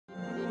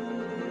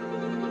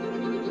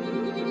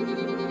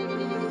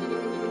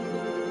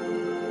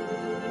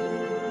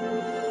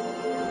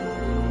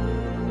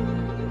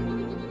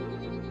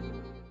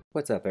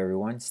What's up,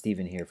 everyone?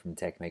 Steven here from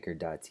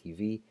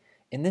TechMaker.tv.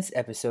 In this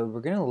episode, we're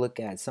going to look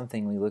at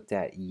something we looked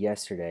at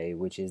yesterday,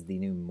 which is the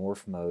new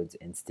Morph modes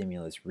and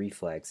Stimulus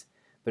Reflex.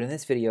 But in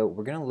this video,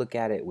 we're going to look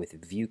at it with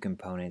view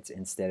components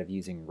instead of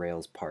using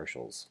Rails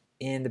partials.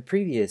 In the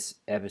previous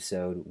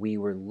episode, we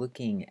were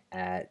looking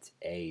at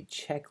a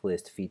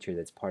checklist feature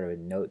that's part of a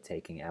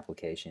note-taking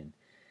application.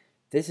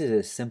 This is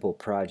a simple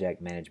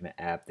project management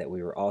app that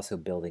we were also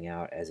building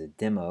out as a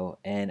demo,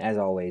 and as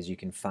always, you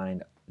can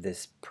find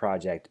this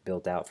project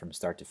built out from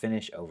start to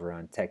finish over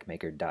on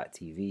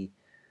techmaker.tv,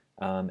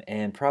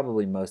 and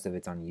probably most of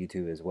it's on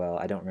YouTube as well.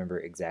 I don't remember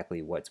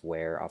exactly what's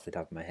where off the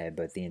top of my head,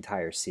 but the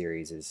entire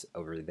series is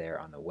over there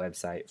on the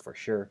website for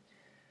sure.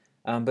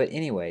 But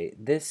anyway,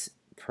 this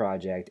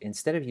project,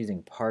 instead of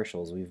using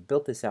partials, we've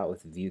built this out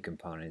with view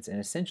components, and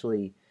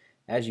essentially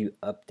as you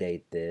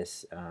update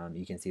this,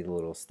 you can see the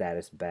little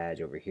status badge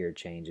over here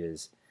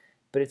changes,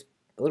 but it's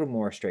a little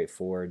more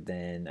straightforward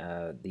than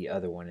the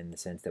other one in the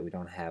sense that we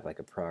don't have like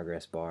a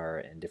progress bar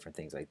and different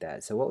things like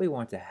that. So what we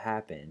want to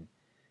happen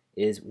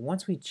is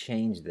once we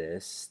change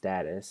this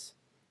status,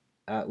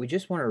 we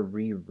just want to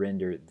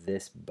re-render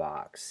this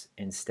box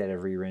instead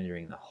of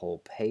re-rendering the whole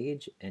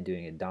page and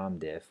doing a DOM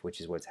diff, which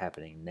is what's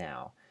happening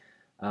now.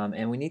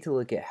 And we need to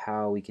look at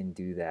how we can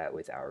do that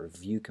with our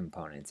view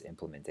components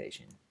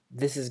implementation.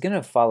 This is going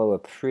to follow a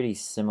pretty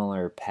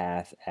similar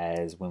path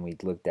as when we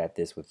looked at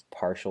this with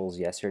partials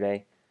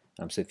yesterday.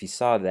 So if you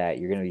saw that,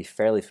 you're going to be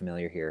fairly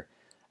familiar here.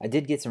 I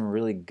did get some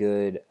really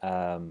good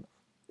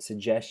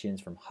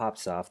suggestions from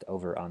Hopsoft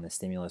over on the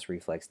Stimulus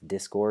Reflex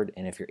Discord,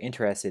 and if you're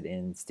interested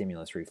in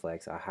Stimulus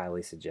Reflex, I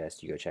highly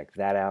suggest you go check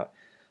that out.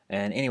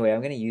 And anyway, I'm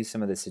going to use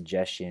some of the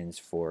suggestions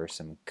for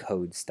some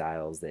code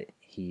styles that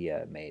he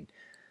made.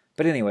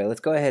 But anyway,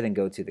 let's go ahead and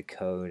go to the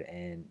code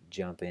and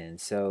jump in.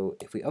 So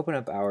if we open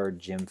up our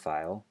gem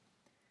file,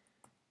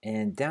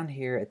 and down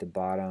here at the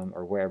bottom,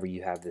 or wherever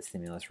you have the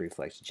Stimulus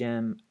Reflex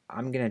gem,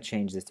 I'm going to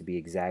change this to be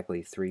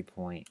exactly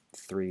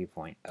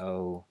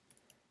 3.3.0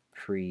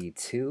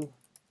 pre-2,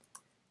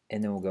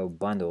 and then we'll go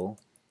bundle,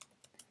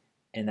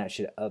 and that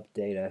should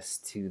update us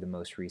to the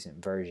most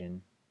recent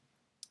version.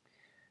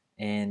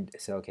 And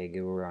so, okay,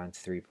 good, we're on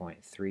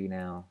 3.3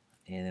 now,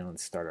 and then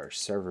let's start our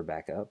server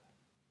back up.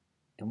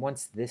 And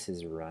once this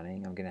is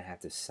running, I'm going to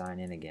have to sign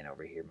in again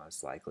over here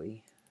most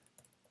likely.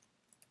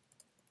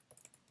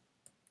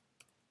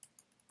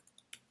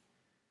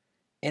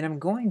 And I'm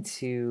going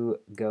to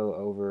go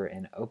over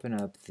and open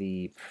up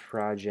the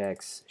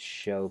projects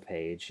show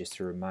page just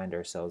to remind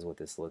ourselves what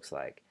this looks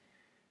like.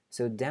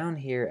 So down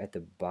here at the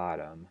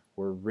bottom,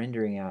 we're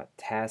rendering out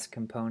task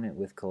component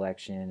with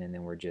collection, and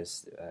then we're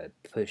just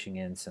pushing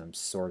in some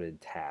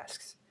sorted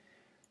tasks.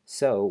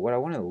 So what I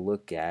want to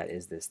look at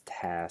is this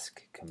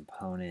task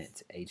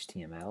component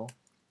HTML.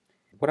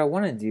 What I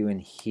want to do in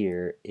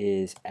here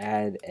is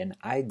add an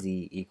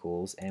ID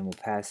equals, and we'll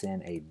pass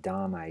in a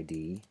DOM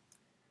ID,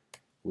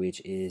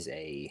 which is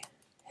a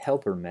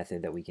helper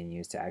method that we can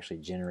use to actually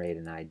generate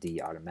an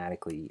ID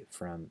automatically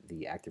from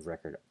the active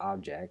record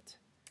object.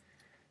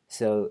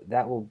 So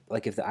that will,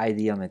 like if the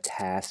ID on the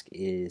task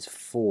is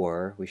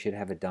 4, we should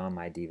have a DOM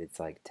ID that's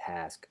like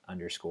task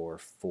underscore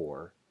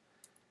 4.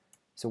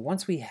 So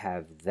once we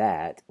have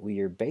that,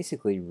 we are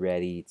basically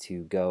ready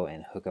to go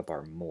and hook up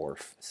our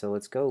morph. So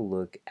let's go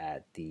look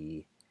at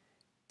the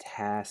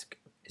task.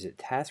 Is it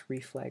task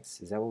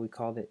reflex? Is that what we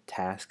called it?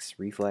 Tasks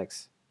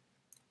reflex?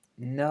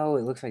 No,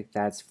 it looks like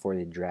that's for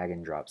the drag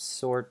and drop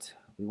sort.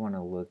 We want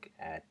to look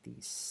at the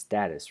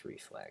status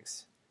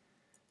reflex.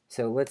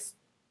 So let's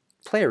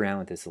play around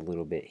with this a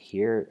little bit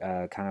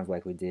here, kind of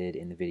like we did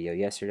in the video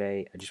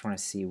yesterday. I just want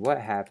to see what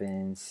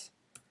happens.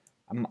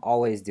 I'm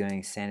always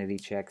doing sanity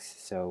checks,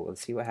 so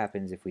let's see what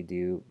happens if we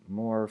do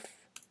morph,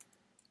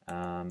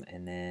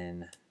 and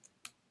then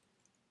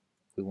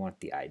we want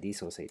the ID,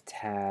 so we'll say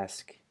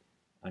task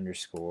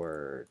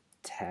underscore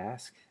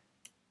task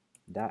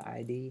dot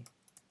ID.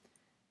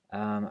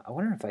 I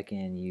wonder if I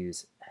can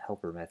use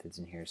helper methods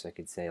in here, so I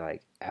could say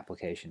like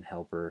application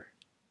helper.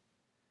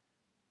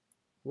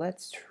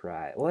 Let's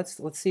try. Well,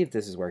 let's see if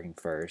this is working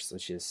first.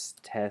 Let's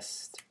just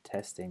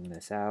testing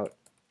this out.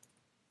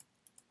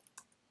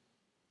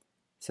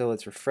 So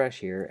let's refresh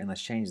here and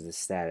let's change the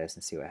status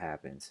and see what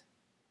happens.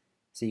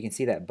 So you can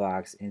see that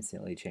box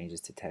instantly changes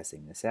to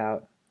testing this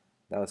out.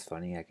 That was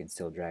funny. I can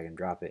still drag and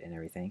drop it and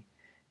everything.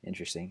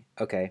 Interesting.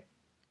 Okay,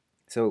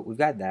 so we've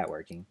got that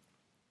working.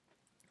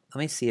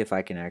 Let me see if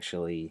I can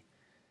actually,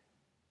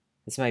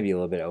 this might be a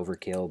little bit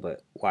overkill,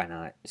 but why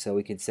not? So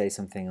we could say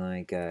something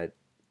like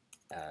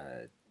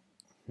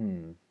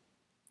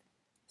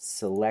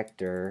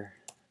selector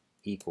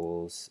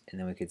equals, and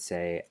then we could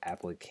say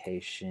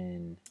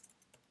application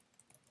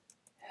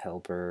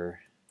helper.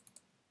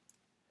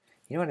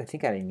 You know what, I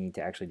think I need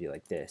to actually do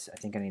like this. I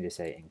think I need to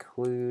say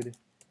include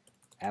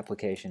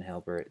application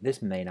helper.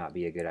 This may not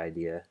be a good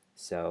idea,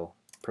 so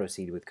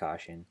proceed with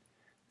caution.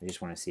 I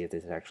just want to see if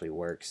this actually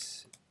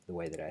works the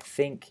way that I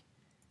think,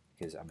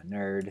 because I'm a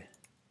nerd.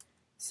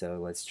 So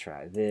let's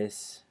try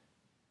this,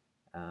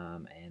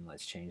 and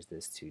let's change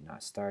this to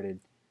not started,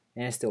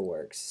 and it still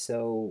works.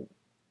 So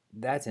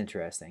that's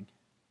interesting.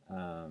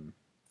 Um,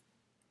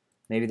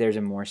 Maybe there's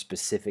a more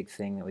specific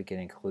thing that we can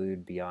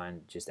include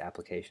beyond just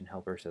application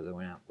helper so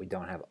that we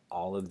don't have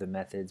all of the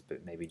methods,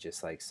 but maybe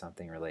just like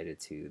something related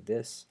to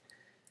this.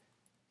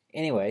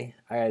 Anyway,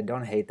 I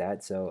don't hate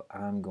that, so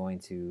I'm going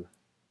to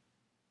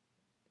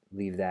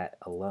leave that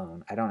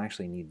alone. I don't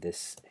actually need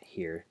this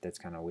here. That's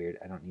kind of weird.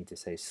 I don't need to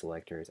say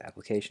selector as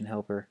application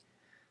helper.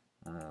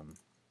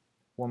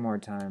 One more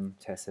time,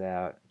 test it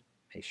out,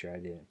 make sure I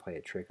didn't play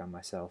a trick on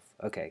myself.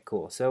 Okay,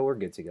 cool. So we're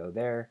good to go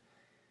there.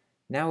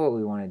 Now what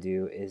we want to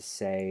do is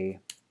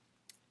say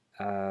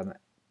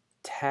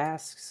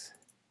tasks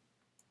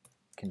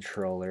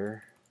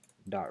controller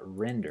dot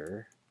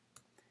render,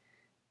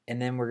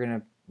 and then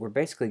we're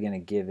basically gonna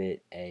give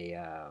it a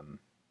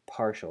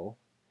partial.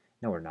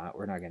 No, we're not.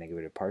 We're not gonna give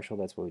it a partial.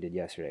 That's what we did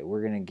yesterday.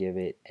 We're gonna give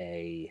it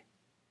a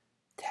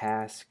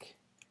task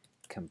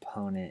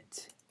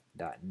component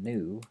dot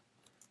new,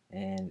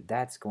 and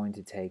that's going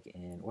to take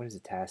in, what does a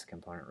task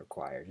component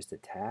require? Just a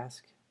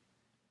task?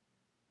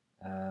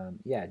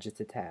 Yeah, just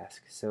a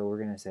task. So we're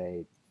gonna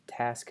say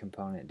task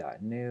component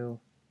dot new.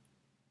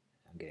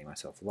 I'm getting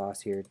myself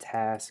lost here.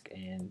 Task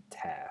and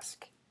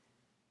task.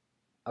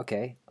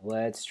 Okay,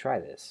 let's try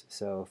this.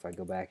 So if I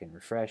go back and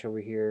refresh over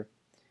here,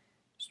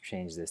 just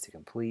change this to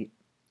complete,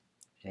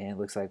 and it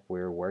looks like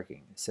we're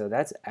working. So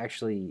that's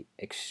actually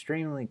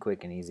extremely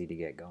quick and easy to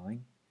get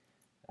going,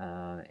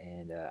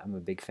 and I'm a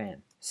big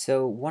fan.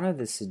 So one of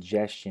the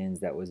suggestions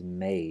that was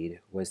made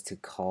was to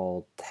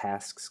call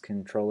tasks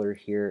controller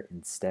here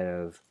instead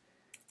of,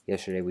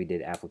 yesterday we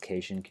did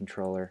application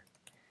controller.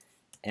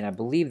 And I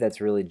believe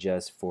that's really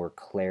just for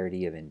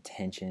clarity of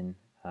intention,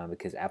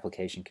 because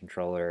application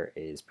controller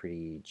is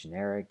pretty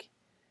generic.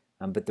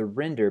 But the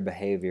render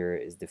behavior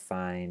is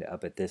defined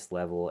up at this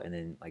level, and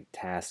then like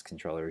task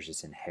controller is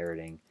just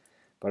inheriting.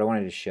 But I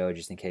wanted to show,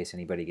 just in case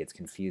anybody gets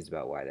confused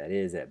about why that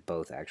is, that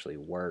both actually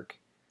work.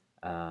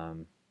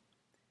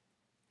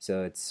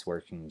 So it's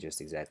working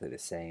just exactly the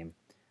same.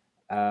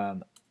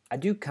 I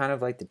do kind of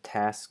like the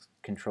task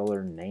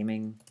controller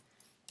naming.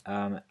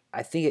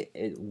 I think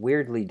it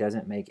weirdly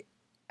doesn't make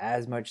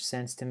as much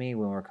sense to me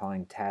when we're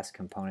calling task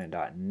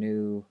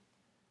component.new.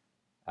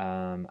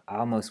 I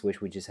almost wish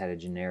we just had a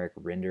generic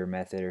render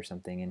method or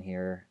something in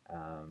here.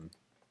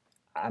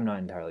 I'm not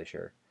entirely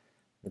sure.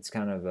 It's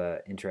kind of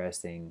an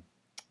interesting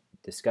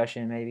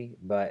discussion maybe,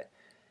 but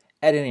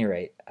at any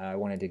rate, I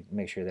wanted to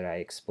make sure that I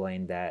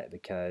explained that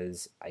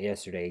because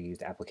yesterday I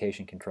used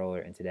application controller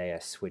and today I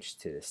switched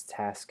to this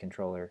task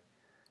controller.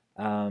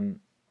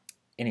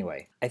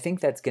 Anyway, I think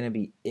that's going to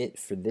be it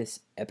for this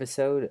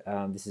episode.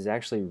 This is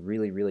actually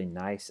really, really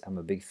nice. I'm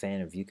a big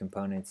fan of view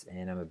components,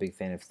 and I'm a big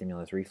fan of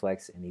Stimulus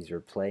Reflex, and these are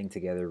playing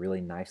together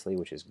really nicely,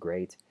 which is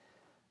great.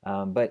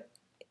 But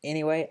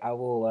anyway, I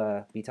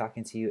will be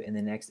talking to you in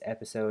the next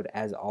episode.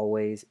 As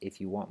always, if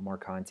you want more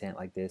content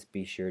like this,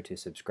 be sure to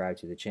subscribe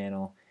to the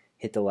channel,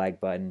 hit the like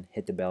button,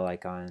 hit the bell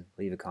icon,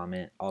 leave a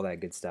comment, all that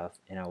good stuff,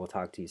 and I will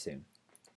talk to you soon.